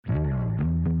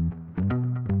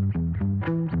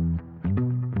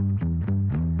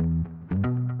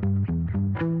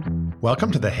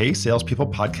Welcome to the Hey Salespeople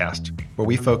podcast, where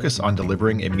we focus on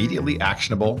delivering immediately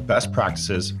actionable best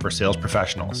practices for sales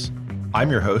professionals. I'm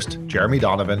your host, Jeremy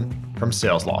Donovan from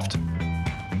SalesLoft.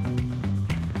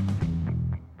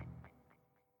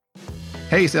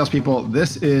 Hey salespeople,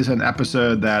 this is an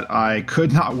episode that I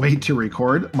could not wait to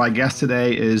record. My guest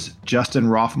today is Justin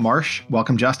Roff-Marsh.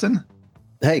 Welcome, Justin.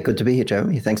 Hey, good to be here,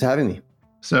 Jeremy. Thanks for having me.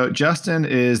 So Justin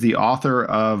is the author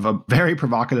of a very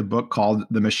provocative book called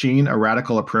The Machine, A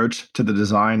Radical Approach to the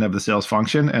Design of the Sales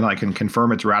Function, and I can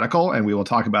confirm it's radical, and we will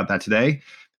talk about that today.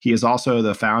 He is also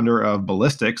the founder of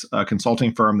Ballistics, a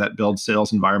consulting firm that builds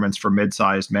sales environments for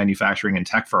mid-sized manufacturing and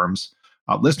tech firms.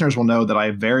 Listeners will know that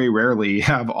I very rarely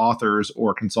have authors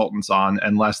or consultants on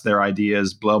unless their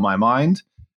ideas blow my mind,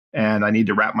 and I need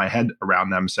to wrap my head around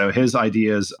them. So his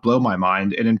ideas blow my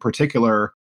mind, and in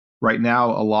particular, right now,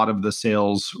 a lot of the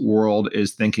sales world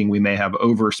is thinking we may have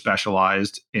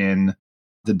over-specialized in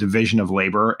the division of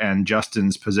labor. And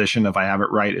Justin's position, if I have it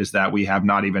right, is that we have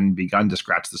not even begun to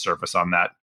scratch the surface on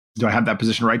that. Do I have that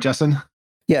position right, Justin?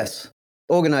 Yes.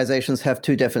 Organizations have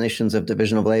two definitions of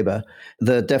division of labor.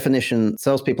 The definition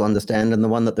salespeople understand and the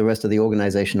one that the rest of the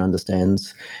organization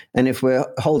understands. And if we're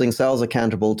holding sales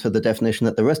accountable to the definition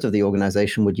that the rest of the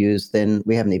organization would use, then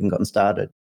we haven't even gotten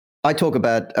started. I talk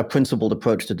about a principled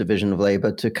approach to division of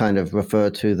labor to kind of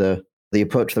refer to the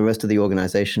approach the rest of the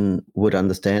organization would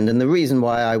understand. And the reason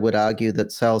why I would argue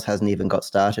that sales hasn't even got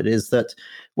started is that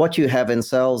what you have in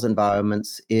sales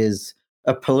environments is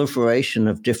a proliferation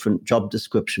of different job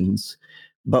descriptions.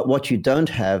 But what you don't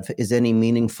have is any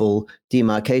meaningful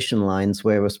demarcation lines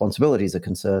where responsibilities are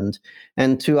concerned.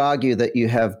 And to argue that you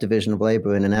have division of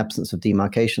labor in an absence of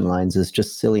demarcation lines is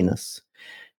just silliness.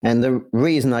 And the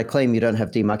reason I claim you don't have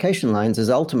demarcation lines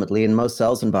is ultimately in most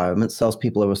sales environments,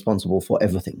 salespeople are responsible for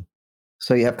everything.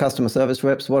 So you have customer service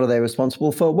reps. What are they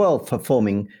responsible for? Well,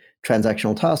 performing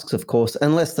transactional tasks, of course,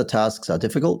 unless the tasks are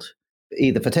difficult,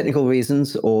 either for technical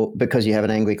reasons or because you have an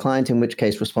angry client, in which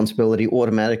case responsibility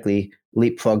automatically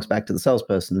leapfrogs back to the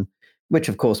salesperson, which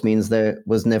of course means there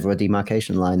was never a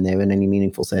demarcation line there in any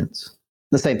meaningful sense.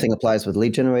 The same thing applies with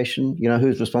lead generation. You know,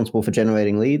 who's responsible for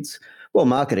generating leads? Well,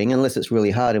 marketing, unless it's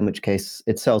really hard, in which case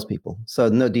it's salespeople. So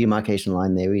no demarcation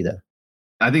line there either.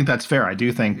 I think that's fair. I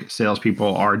do think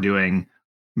salespeople are doing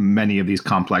many of these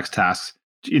complex tasks.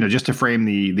 You know, just to frame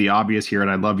the obvious here,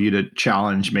 and I'd love you to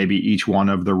challenge maybe each one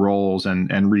of the roles and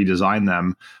redesign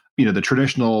them. You know, the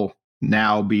traditional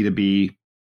now B2B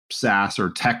SaaS or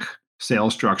tech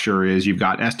sales structure is you've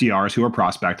got SDRs who are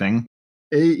prospecting,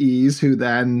 AEs who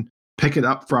then pick it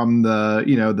up from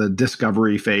the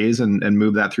discovery phase and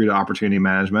move that through to opportunity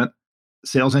management.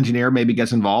 Sales engineer maybe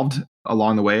gets involved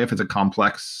along the way if it's a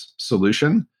complex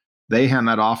solution. They hand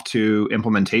that off to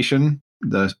implementation.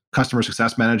 The customer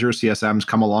success managers, CSMs,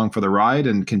 come along for the ride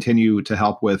and continue to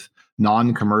help with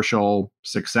non-commercial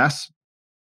success.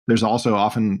 There's also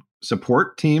often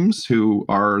support teams who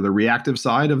are the reactive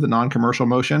side of the non-commercial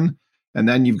motion. And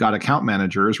then you've got account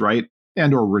managers, right?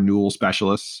 And or renewal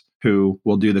specialists who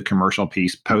will do the commercial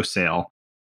piece post-sale.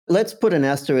 Let's put an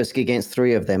asterisk against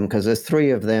three of them because there's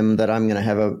three of them that I'm going to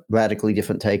have a radically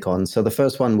different take on. So the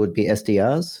first one would be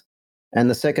SDRs, and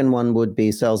the second one would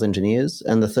be sales engineers,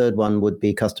 and the third one would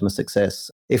be customer success.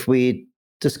 If we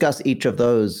discuss each of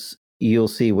those, you'll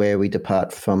see where we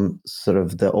depart from sort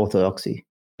of the orthodoxy.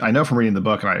 I know from reading the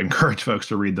book, and I encourage folks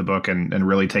to read the book and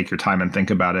really take your time and think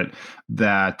about it,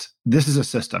 that this is a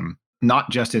system.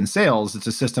 Not just in sales, it's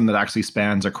a system that actually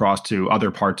spans across to other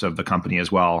parts of the company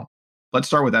as well. Let's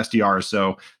start with SDRs.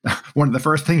 So one of the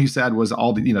first things you said was the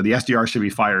SDRs should be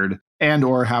fired and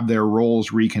or have their roles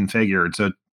reconfigured.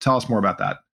 So tell us more about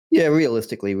that. Yeah,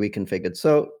 realistically reconfigured.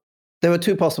 So there are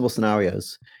two possible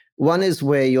scenarios. One is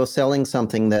where you're selling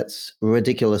something that's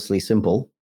ridiculously simple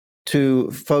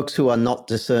to folks who are not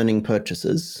discerning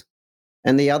purchasers.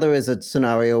 And the other is a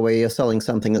scenario where you're selling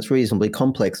something that's reasonably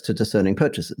complex to discerning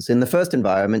purchasers. In the first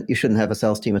environment, you shouldn't have a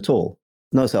sales team at all.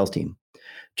 No sales team.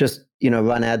 Just,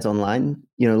 run ads online,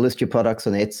 list your products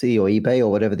on Etsy or eBay or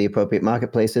whatever the appropriate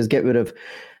marketplace is, get rid of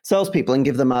salespeople and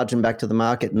give the margin back to the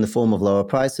market in the form of lower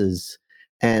prices.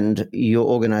 And your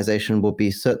organization will be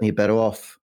certainly better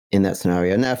off in that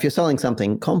scenario. Now, if you're selling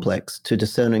something complex to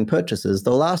discerning purchasers,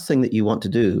 the last thing that you want to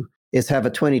do is have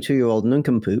a 22-year-old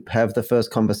nincompoop have the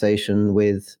first conversation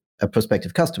with a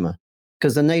prospective customer.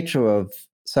 Because the nature of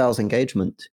sales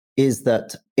engagement is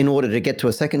that in order to get to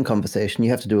a second conversation, you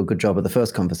have to do a good job of the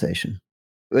first conversation.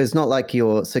 It's not like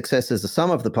your success is the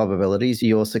sum of the probabilities.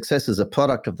 Your success is a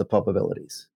product of the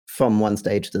probabilities from one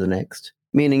stage to the next.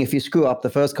 Meaning if you screw up the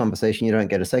first conversation, you don't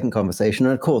get a second conversation.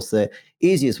 And of course, the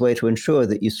easiest way to ensure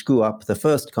that you screw up the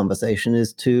first conversation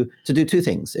is to do two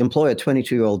things. Employ a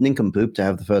 22-year-old nincompoop to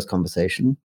have the first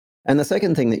conversation. And the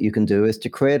second thing that you can do is to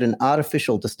create an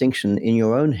artificial distinction in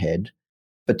your own head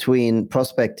between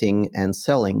prospecting and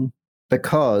selling,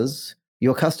 because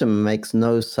your customer makes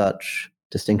no such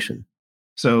distinction.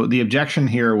 So the objection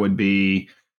here would be,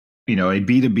 a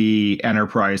B2B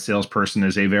enterprise salesperson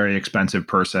is a very expensive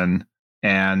person.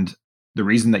 And the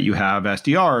reason that you have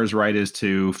SDRs, right, is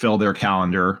to fill their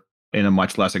calendar in a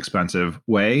much less expensive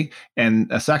way.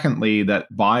 And secondly, that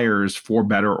buyers, for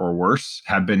better or worse,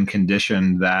 have been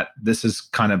conditioned that this is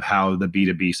kind of how the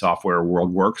B2B software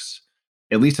world works,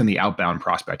 at least in the outbound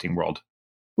prospecting world.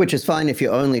 Which is fine if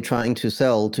you're only trying to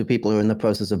sell to people who are in the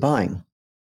process of buying.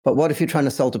 But what if you're trying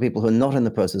to sell to people who are not in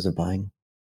the process of buying?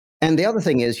 And the other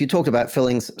thing is, you talked about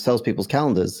filling salespeople's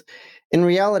calendars. In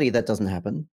reality, that doesn't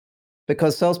happen,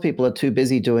 because salespeople are too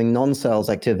busy doing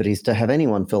non-sales activities to have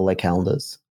anyone fill their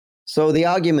calendars. So the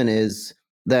argument is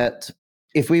that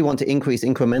if we want to increase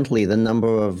incrementally the number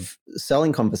of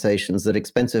selling conversations that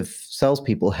expensive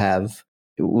salespeople have,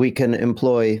 we can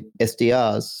employ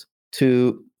SDRs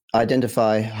to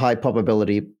identify high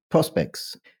probability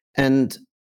prospects. And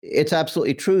it's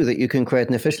absolutely true that you can create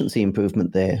an efficiency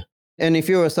improvement there. And if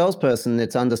you're a salesperson,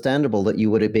 it's understandable that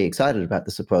you would be excited about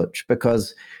this approach,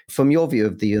 because from your view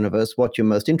of the universe, what you're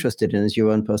most interested in is your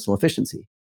own personal efficiency.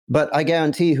 But I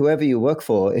guarantee whoever you work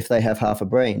for, if they have half a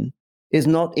brain, is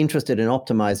not interested in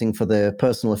optimizing for the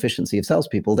personal efficiency of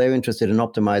salespeople. They're interested in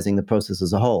optimizing the process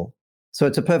as a whole. So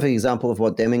it's a perfect example of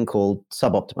what Deming called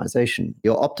sub-optimization.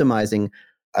 You're optimizing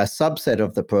a subset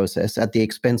of the process at the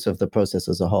expense of the process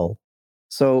as a whole.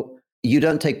 So you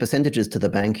don't take percentages to the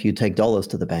bank, you take dollars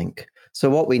to the bank. So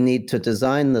what we need to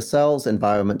design the sales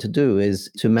environment to do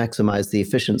is to maximize the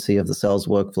efficiency of the sales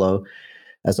workflow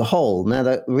as a whole. Now,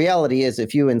 the reality is,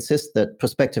 if you insist that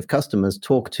prospective customers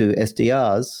talk to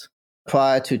SDRs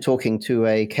prior to talking to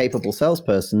a capable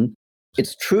salesperson,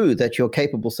 it's true that your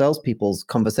capable salespeople's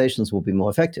conversations will be more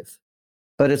effective.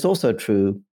 But it's also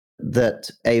true that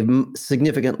a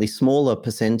significantly smaller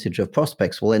percentage of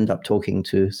prospects will end up talking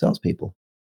to salespeople.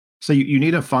 So you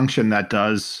need a function that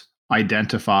does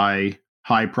identify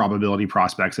high probability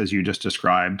prospects, as you just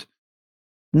described.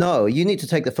 No, you need to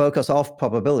take the focus off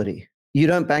probability. You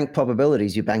don't bank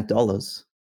probabilities, you bank dollars.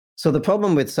 So the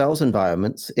problem with sales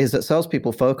environments is that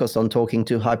salespeople focus on talking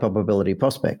to high probability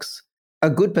prospects. A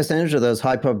good percentage of those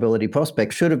high probability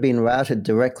prospects should have been routed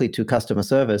directly to customer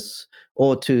service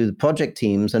or to project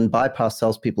teams and bypass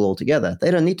salespeople altogether.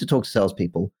 They don't need to talk to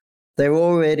salespeople. They're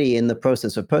already in the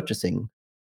process of purchasing.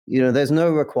 There's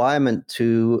no requirement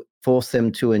to force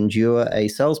them to endure a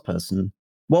salesperson.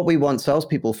 What we want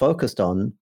salespeople focused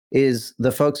on is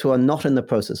the folks who are not in the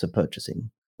process of purchasing,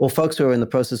 or folks who are in the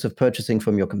process of purchasing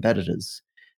from your competitors.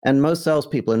 And most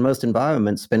salespeople in most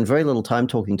environments spend very little time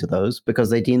talking to those because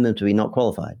they deem them to be not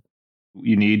qualified.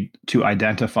 You need to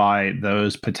identify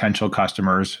those potential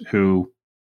customers who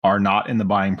are not in the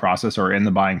buying process or in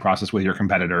the buying process with your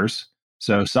competitors.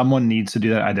 So someone needs to do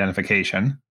that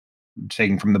identification.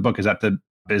 Taking from the book, is that the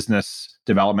business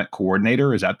development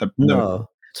coordinator? Is that No.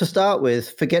 To start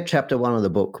with, forget chapter 1 of the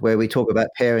book, where we talk about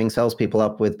pairing salespeople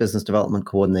up with business development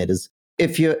coordinators.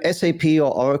 If you're SAP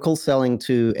or Oracle selling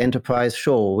to enterprise,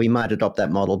 sure, we might adopt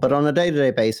that model. But on a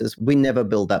day-to-day basis, we never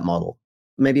build that model.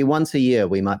 Maybe once a year,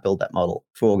 we might build that model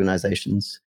for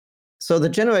organizations. So the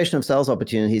generation of sales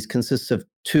opportunities consists of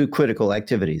two critical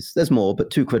activities. There's more,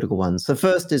 but two critical ones. The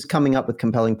first is coming up with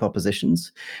compelling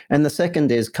propositions. And the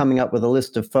second is coming up with a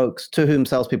list of folks to whom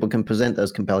salespeople can present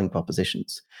those compelling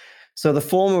propositions. So the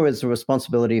former is the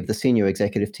responsibility of the senior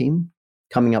executive team,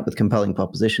 coming up with compelling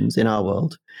propositions in our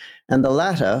world. And the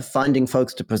latter, finding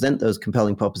folks to present those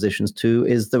compelling propositions to,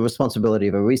 is the responsibility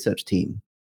of a research team.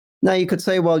 Now, you could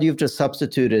say, well, you've just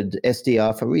substituted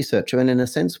SDR for researcher, and in a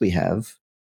sense we have.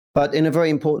 But in a very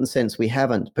important sense, we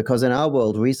haven't, because in our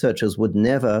world, researchers would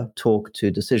never talk to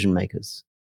decision makers.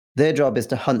 Their job is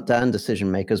to hunt down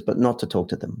decision makers, but not to talk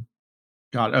to them.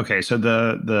 Got it. Okay, so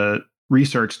the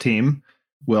research team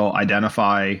will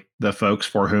identify the folks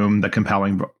for whom the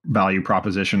compelling value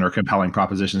proposition or compelling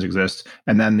propositions exist,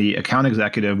 and then the account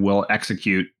executive will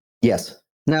execute. Yes.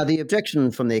 Now, the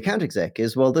objection from the account exec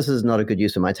is, well, this is not a good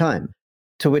use of my time.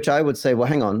 To which I would say, well,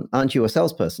 hang on, aren't you a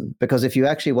salesperson? Because if you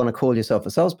actually want to call yourself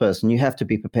a salesperson, you have to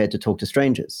be prepared to talk to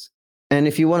strangers. And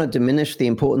if you want to diminish the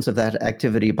importance of that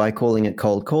activity by calling it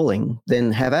cold calling,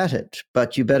 then have at it.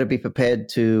 But you better be prepared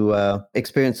to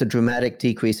experience a dramatic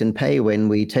decrease in pay when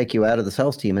we take you out of the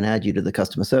sales team and add you to the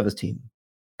customer service team.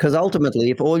 Because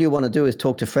ultimately, if all you want to do is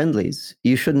talk to friendlies,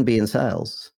 you shouldn't be in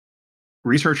sales.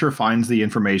 researcher finds the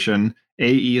information,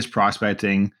 AE is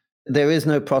prospecting. There is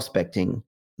no prospecting.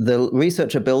 The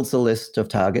researcher builds a list of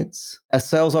targets. A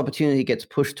sales opportunity gets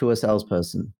pushed to a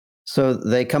salesperson. So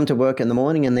they come to work in the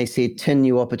morning and they see 10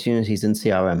 new opportunities in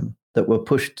CRM that were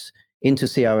pushed into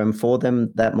CRM for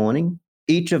them that morning.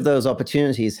 Each of those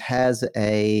opportunities has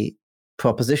a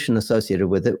proposition associated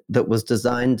with it that was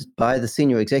designed by the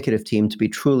senior executive team to be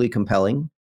truly compelling.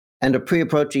 And a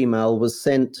pre-approach email was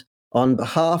sent on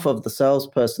behalf of the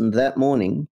salesperson that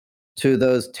morning to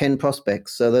those 10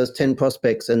 prospects. So those 10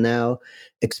 prospects are now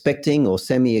expecting or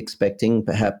semi-expecting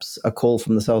perhaps a call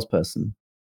from the salesperson.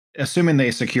 Assuming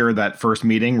they secure that first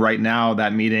meeting, right now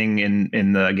that meeting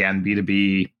in the, again,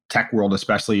 B2B tech world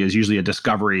especially, is usually a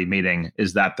discovery meeting.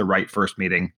 Is that the right first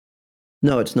meeting?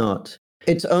 No, it's not.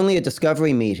 It's only a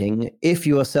discovery meeting if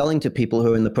you are selling to people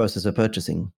who are in the process of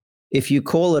purchasing. If you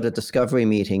call it a discovery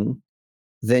meeting,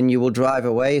 then you will drive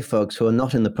away folks who are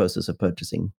not in the process of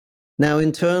purchasing. Now,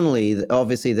 internally,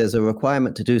 obviously, there's a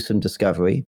requirement to do some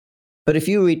discovery. But if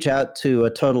you reach out to a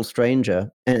total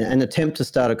stranger and attempt to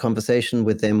start a conversation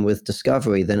with them with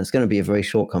discovery, then it's going to be a very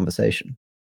short conversation.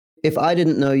 If I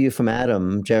didn't know you from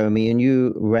Adam, Jeremy, and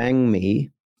you rang me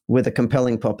with a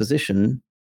compelling proposition,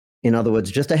 in other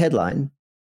words, just a headline,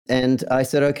 and I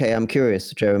said, okay, I'm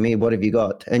curious, Jeremy, what have you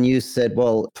got? And you said,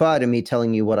 well, prior to me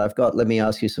telling you what I've got, let me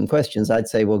ask you some questions. I'd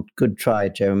say, well, good try,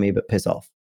 Jeremy, but piss off.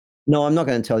 No, I'm not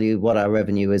going to tell you what our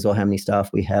revenue is or how many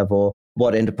staff we have or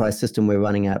what enterprise system we're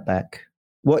running at back.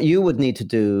 What you would need to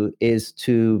do is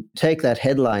to take that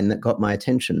headline that got my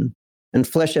attention and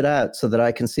flesh it out so that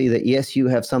I can see that, yes, you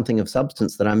have something of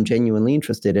substance that I'm genuinely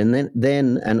interested in.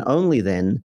 Then and only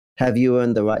then have you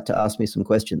earned the right to ask me some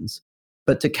questions.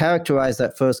 But to characterize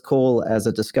that first call as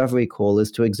a discovery call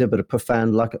is to exhibit a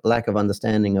profound lack of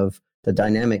understanding of the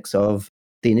dynamics of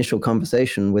the initial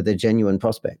conversation with a genuine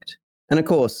prospect. And of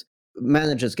course,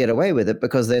 managers get away with it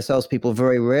because their salespeople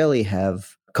very rarely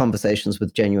have conversations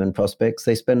with genuine prospects.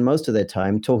 They spend most of their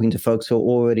time talking to folks who are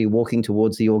already walking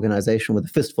towards the organization with a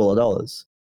fistful of dollars.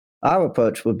 Our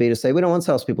approach would be to say, we don't want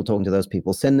salespeople talking to those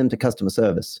people. Send them to customer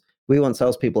service. We want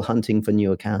salespeople hunting for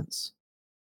new accounts.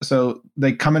 So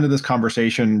they come into this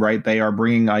conversation, right? They are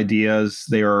bringing ideas.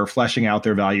 They are fleshing out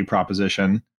their value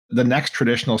proposition. The next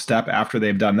traditional step after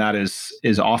they've done that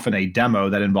is often a demo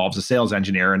that involves a sales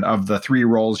engineer. And of the 3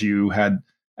 roles you had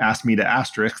asked me to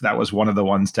asterisk, that was one of the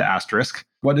ones to asterisk.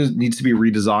 What needs to be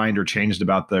redesigned or changed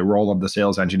about the role of the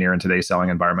sales engineer in today's selling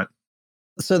environment?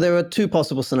 So there are 2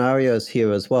 possible scenarios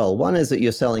here as well. One is that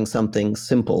you're selling something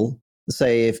simple.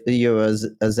 Say if you're a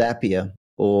Zapier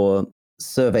or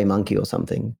SurveyMonkey or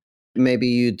something. Maybe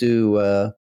you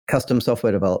do custom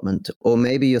software development, or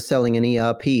maybe you're selling an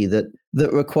ERP that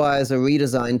requires a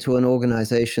redesign to an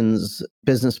organization's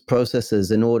business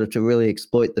processes in order to really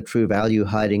exploit the true value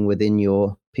hiding within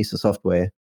your piece of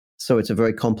software. So it's a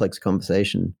very complex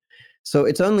conversation. So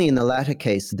it's only in the latter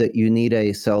case that you need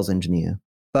a sales engineer.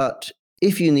 But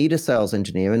if you need a sales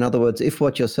engineer, in other words, if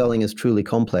what you're selling is truly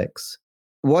complex,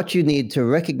 what you need to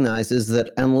recognize is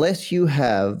that unless you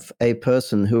have a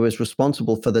person who is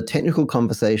responsible for the technical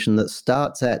conversation that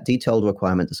starts at detailed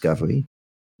requirement discovery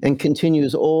and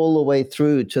continues all the way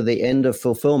through to the end of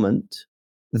fulfillment,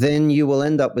 then you will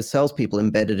end up with salespeople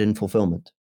embedded in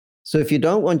fulfillment. So if you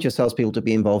don't want your salespeople to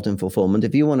be involved in fulfillment,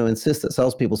 if you want to insist that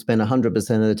salespeople spend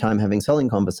 100% of the time having selling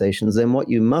conversations, then what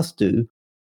you must do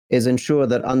is ensure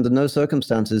that under no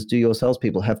circumstances do your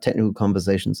salespeople have technical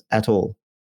conversations at all,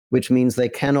 which means they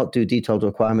cannot do detailed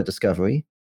requirement discovery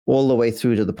all the way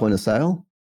through to the point of sale.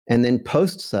 And then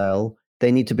post-sale,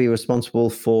 they need to be responsible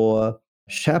for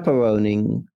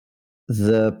chaperoning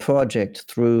the project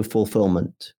through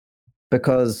fulfillment,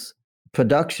 because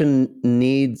production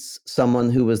needs someone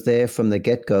who was there from the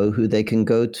get-go who they can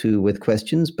go to with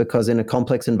questions, because in a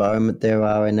complex environment, there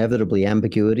are inevitably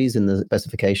ambiguities in the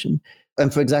specification.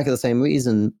 And for exactly the same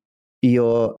reason,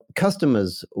 your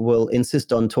customers will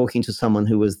insist on talking to someone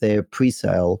who was there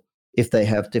pre-sale if they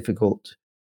have difficult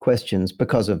questions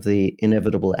because of the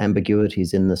inevitable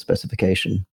ambiguities in the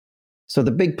specification. So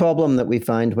the big problem that we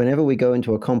find whenever we go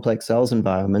into a complex sales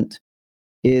environment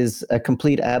is a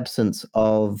complete absence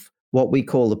of what we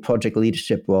call the project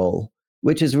leadership role,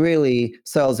 which is really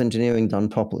sales engineering done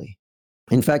properly.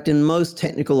 In fact, in most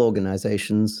technical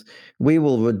organizations, we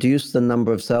will reduce the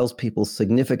number of salespeople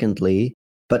significantly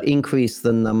but increase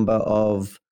the number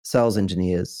of sales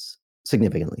engineers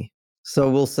significantly. So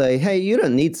we'll say, hey, you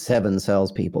don't need 7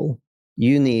 salespeople.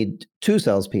 You need 2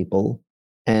 salespeople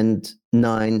and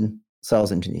 9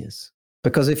 sales engineers.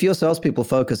 Because if your salespeople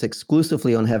focus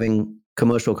exclusively on having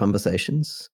commercial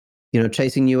conversations,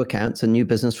 chasing new accounts and new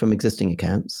business from existing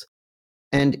accounts,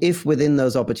 And if within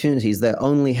those opportunities, they're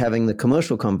only having the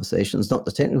commercial conversations, not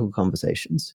the technical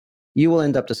conversations, you will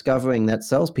end up discovering that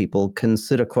salespeople can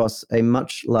sit across a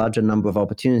much larger number of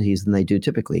opportunities than they do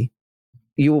typically.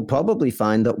 You will probably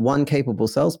find that one capable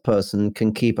salesperson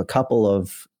can keep a couple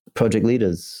of project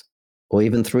leaders or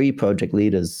even 3 project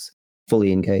leaders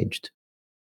fully engaged.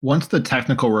 Once the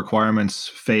technical requirements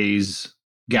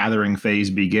gathering phase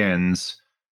begins,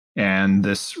 and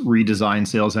this redesign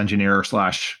sales engineer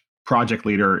 / project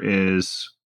leader is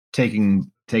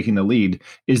taking the lead,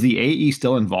 is the AE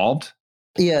still involved?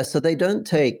 Yeah, so they don't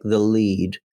take the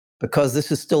lead because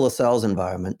this is still a sales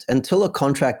environment. Until a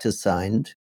contract is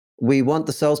signed, we want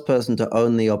the salesperson to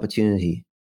own the opportunity.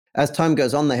 As time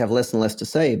goes on, they have less and less to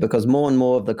say because more and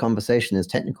more of the conversation is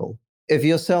technical. If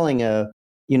you're selling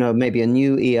maybe a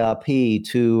new ERP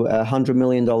to $100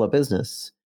 million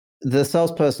business, the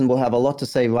salesperson will have a lot to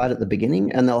say right at the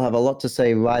beginning, and they'll have a lot to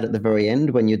say right at the very end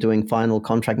when you're doing final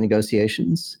contract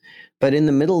negotiations. But in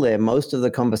the middle there, most of the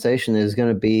conversation is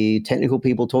going to be technical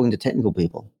people talking to technical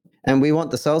people. And we want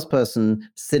the salesperson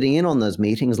sitting in on those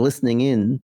meetings, listening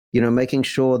in, making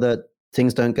sure that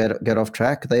things don't get off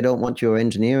track. They don't want your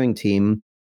engineering team,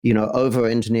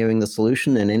 over-engineering the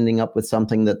solution and ending up with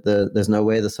something that there's no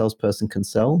way the salesperson can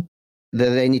sell.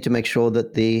 They need to make sure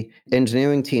that the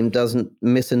engineering team doesn't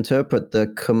misinterpret the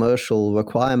commercial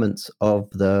requirements of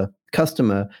the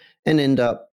customer and end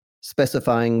up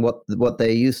specifying what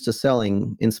they're used to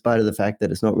selling in spite of the fact that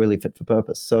it's not really fit for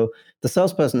purpose. So the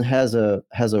salesperson has a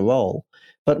role.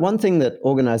 But one thing that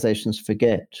organizations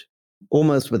forget,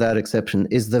 almost without exception,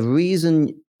 is the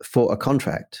reason for a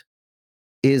contract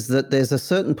is that there's a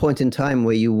certain point in time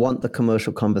where you want the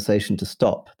commercial conversation to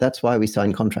stop. That's why we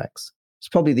sign contracts. It's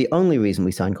probably the only reason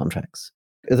we sign contracts.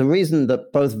 The reason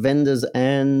that both vendors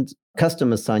and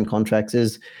customers sign contracts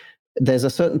is there's a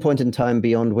certain point in time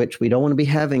beyond which we don't want to be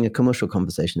having a commercial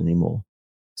conversation anymore.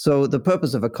 So the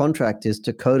purpose of a contract is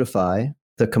to codify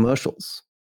the commercials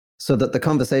so that the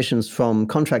conversations from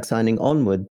contract signing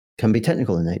onward can be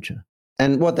technical in nature.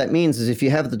 And what that means is if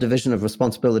you have the division of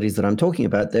responsibilities that I'm talking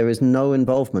about, there is no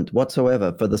involvement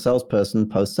whatsoever for the salesperson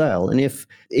post-sale. And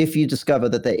if you discover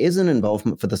that there is an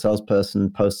involvement for the salesperson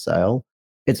post-sale,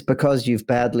 it's because you've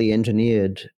badly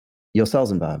engineered your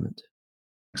sales environment.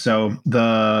 So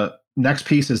the next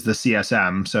piece is the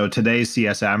CSM. So today's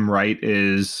CSM, right,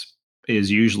 is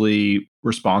usually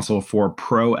responsible for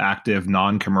proactive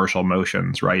non-commercial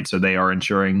motions, right? So they are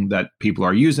ensuring that people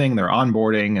are using, they're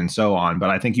onboarding, and so on.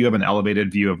 But I think you have an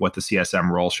elevated view of what the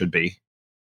CSM role should be.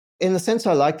 In the sense,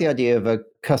 I like the idea of a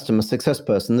customer success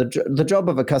person. The job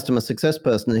of a customer success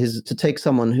person is to take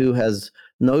someone who has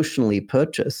notionally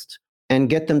purchased and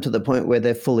get them to the point where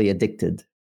they're fully addicted.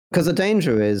 Because the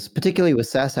danger is, particularly with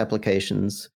SaaS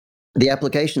applications, the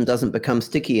application doesn't become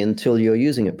sticky until you're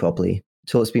using it properly,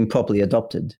 until it's been properly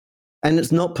adopted. And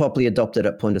it's not properly adopted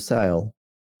at point of sale.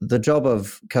 The job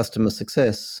of customer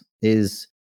success is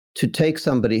to take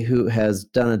somebody who has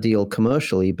done a deal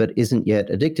commercially but isn't yet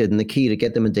addicted. And the key to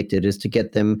get them addicted is to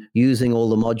get them using all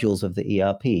the modules of the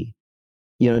ERP.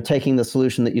 Taking the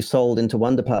solution that you sold into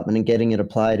one department and getting it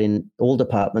applied in all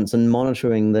departments and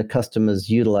monitoring the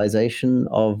customer's utilization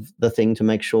of the thing to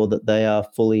make sure that they are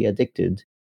fully addicted.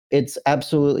 It's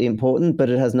absolutely important,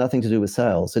 but it has nothing to do with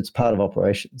sales. It's part of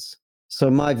operations. So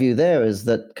my view there is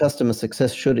that customer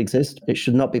success should exist. It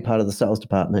should not be part of the sales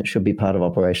department. It should be part of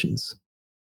operations.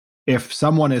 If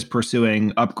someone is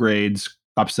pursuing upgrades,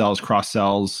 upsells,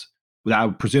 cross-sells, I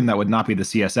would presume that would not be the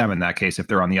CSM in that case if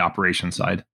they're on the operations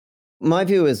side. My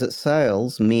view is that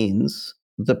sales means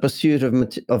the pursuit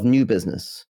of new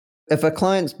business. If a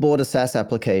client's bought a SaaS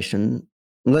application,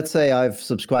 let's say I've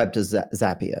subscribed to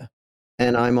Zapier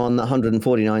and I'm on the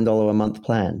 $149 a month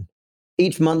plan.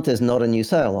 Each month is not a new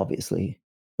sale, obviously.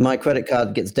 My credit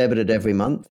card gets debited every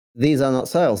month. These are not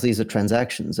sales, these are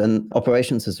transactions, and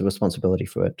operations is the responsibility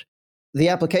for it. The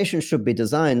application should be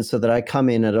designed so that I come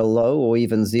in at a low or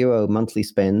even zero monthly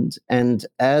spend, and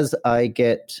as I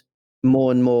get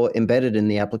more and more embedded in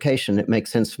the application, it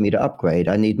makes sense for me to upgrade.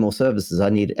 I need more services. I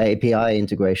need API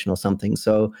integration or something.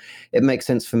 So it makes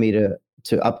sense for me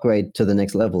to upgrade to the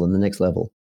next level and the next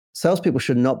level. Salespeople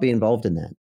should not be involved in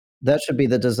that. That should be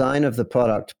the design of the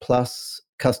product plus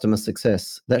customer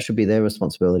success. That should be their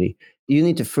responsibility. You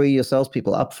need to free your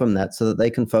salespeople up from that so that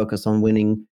they can focus on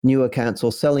winning new accounts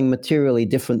or selling materially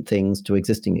different things to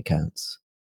existing accounts.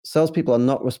 Salespeople are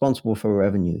not responsible for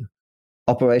revenue.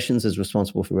 Operations is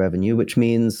responsible for revenue, which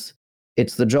means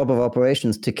it's the job of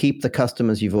operations to keep the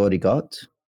customers you've already got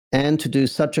and to do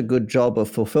such a good job of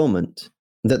fulfillment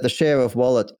that the share of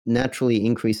wallet naturally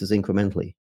increases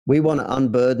incrementally. We want to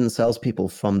unburden salespeople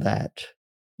from that.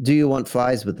 do you want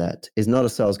fries with that is not a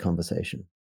sales conversation.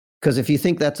 Because if you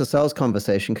think that's a sales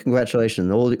conversation,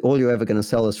 congratulations. All you're ever going to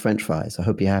sell is French fries. I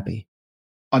hope you're happy.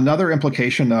 Another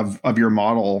implication of your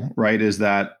model, right, is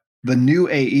that the new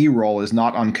AE role is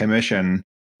not on commission.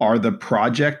 Are the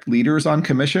project leaders on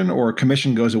commission, or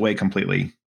commission goes away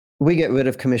completely? We get rid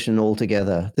of commission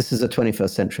altogether. This is the 21st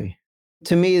century.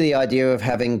 To me, the idea of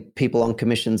having people on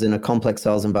commissions in a complex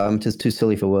sales environment is too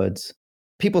silly for words.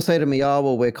 People say to me, oh,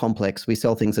 well, we're complex. We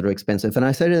sell things that are expensive. And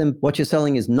I say to them, what you're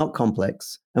selling is not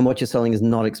complex, and what you're selling is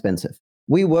not expensive.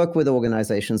 We work with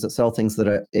organizations that sell things that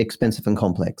are expensive and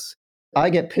complex. I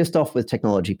get pissed off with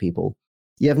technology people.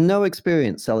 You have no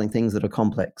experience selling things that are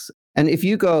complex. And if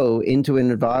you go into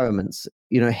environments,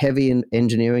 heavy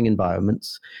engineering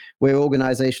environments, where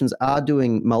organizations are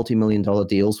doing multi-million-dollar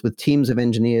deals with teams of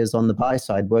engineers on the buy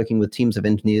side, working with teams of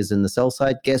engineers in the sell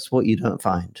side, guess what you don't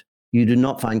find? You do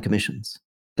not find commissions.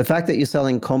 The fact that you're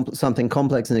selling something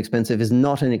complex and expensive is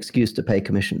not an excuse to pay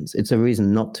commissions. It's a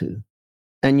reason not to.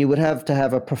 And you would have to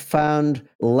have a profound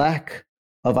lack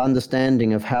of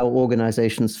understanding of how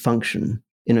organizations function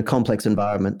in a complex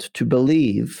environment to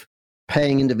believe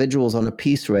paying individuals on a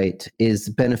piece rate is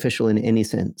beneficial in any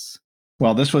sense.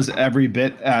 Well, this was every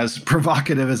bit as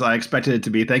provocative as I expected it to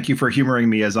be. Thank you for humoring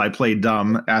me as I played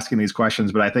dumb asking these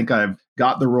questions, but I think I've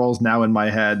got the roles now in my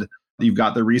head. You've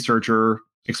got the researcher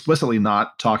explicitly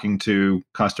not talking to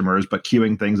customers, but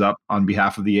queuing things up on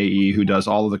behalf of the AE who does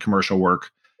all of the commercial work.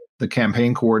 The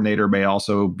campaign coordinator may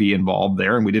also be involved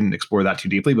there, and we didn't explore that too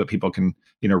deeply, but people can,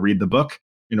 read the book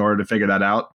in order to figure that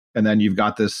out. And then you've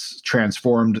got this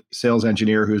transformed sales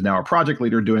engineer who's now a project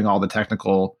leader doing all the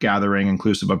technical gathering,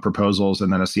 inclusive of proposals,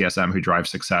 and then a CSM who drives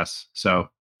success. So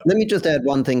let me just add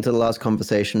one thing to the last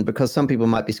conversation, because some people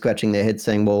might be scratching their heads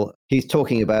saying, well, he's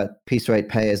talking about piece rate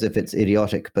pay as if it's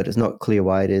idiotic, but it's not clear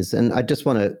why it is. And I just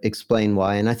want to explain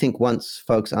why. And I think once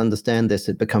folks understand this,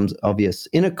 it becomes obvious.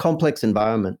 In a complex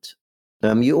environment,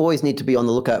 you always need to be on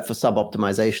the lookout for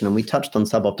sub-optimization. And we touched on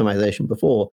sub-optimization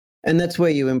before. And that's where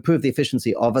you improve the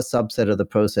efficiency of a subset of the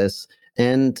process.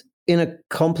 And in a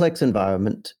complex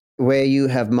environment where you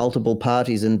have multiple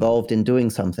parties involved in doing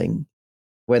something,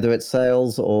 whether it's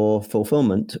sales or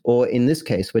fulfillment, or in this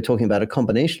case, we're talking about a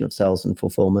combination of sales and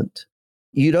fulfillment,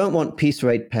 you don't want piece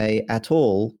rate pay at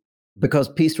all, because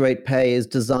piece rate pay is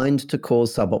designed to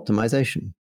cause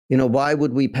sub-optimization. Why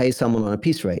would we pay someone on a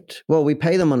piece rate? Well, we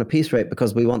pay them on a piece rate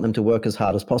because we want them to work as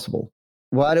hard as possible.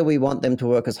 Why do we want them to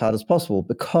work as hard as possible?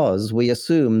 Because we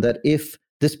assume that if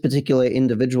this particular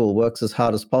individual works as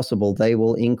hard as possible, they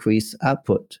will increase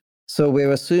output. So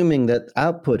we're assuming that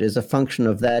output is a function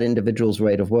of that individual's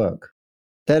rate of work.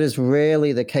 That is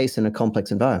rarely the case in a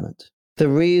complex environment. The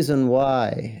reason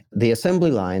why the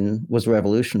assembly line was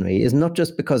revolutionary is not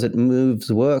just because it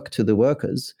moves work to the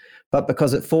workers, but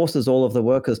because it forces all of the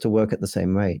workers to work at the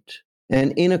same rate.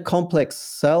 And in a complex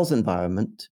sales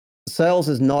environment, sales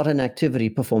is not an activity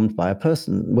performed by a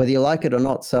person. Whether you like it or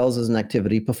not, sales is an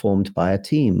activity performed by a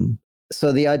team.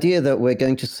 So the idea that we're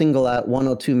going to single out one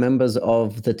or two members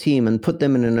of the team and put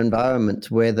them in an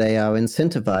environment where they are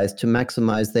incentivized to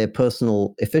maximize their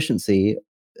personal efficiency,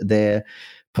 their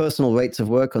personal rates of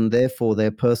work, and therefore their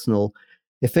personal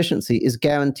efficiency is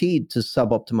guaranteed to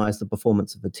sub-optimize the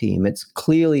performance of the team. It's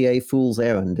clearly a fool's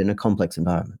errand in a complex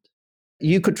environment.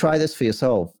 You could try this for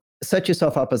yourself. Set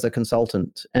yourself up as a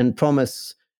consultant and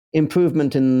promise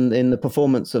improvement in the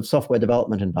performance of software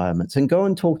development environments, and go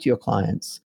and talk to your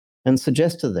clients and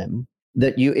suggest to them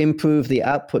that you improve the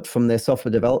output from their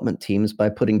software development teams by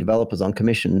putting developers on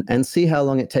commission, and see how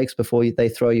long it takes before they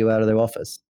throw you out of their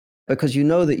office. Because you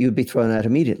know that you'd be thrown out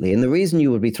immediately. And the reason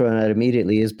you would be thrown out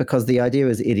immediately is because the idea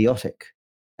is idiotic.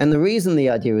 And the reason the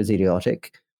idea is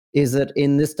idiotic is that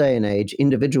in this day and age,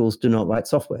 individuals do not write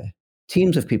software.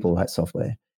 Teams of people write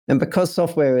software. And because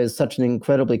software is such an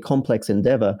incredibly complex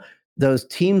endeavor, those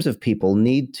teams of people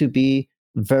need to be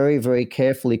very, very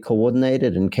carefully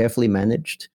coordinated and carefully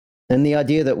managed. And the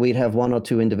idea that we'd have one or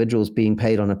two individuals being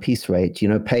paid on a piece rate,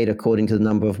 paid according to the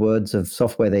number of words of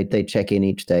software they check in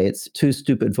each day, it's too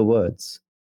stupid for words.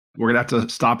 We're going to have to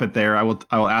stop it there. I will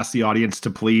ask the audience to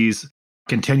please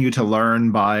continue to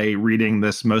learn by reading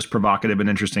this most provocative and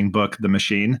interesting book, The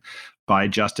Machine, by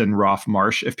Justin Roff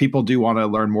Marsh. If people do want to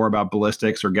learn more about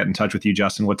ballistics or get in touch with you,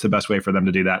 Justin, what's the best way for them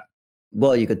to do that?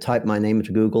 Well, you could type my name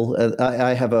into Google.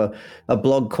 I have a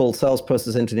blog called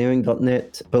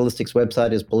salesprocessengineering.net. Ballistics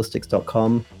website is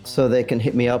ballistics.com. So they can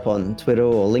hit me up on Twitter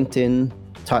or LinkedIn.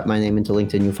 Type my name into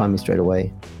LinkedIn, you'll find me straight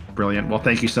away. Brilliant. Well,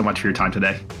 thank you so much for your time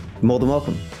today. More than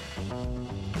welcome.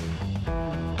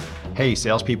 Hey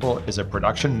Salespeople is a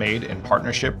production made in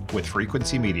partnership with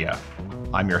Frequency Media.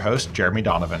 I'm your host, Jeremy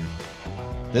Donovan.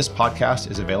 This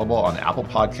podcast is available on Apple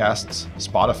Podcasts,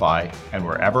 Spotify, and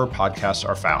wherever podcasts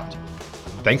are found.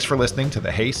 Thanks for listening to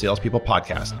the Hey Salespeople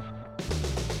podcast.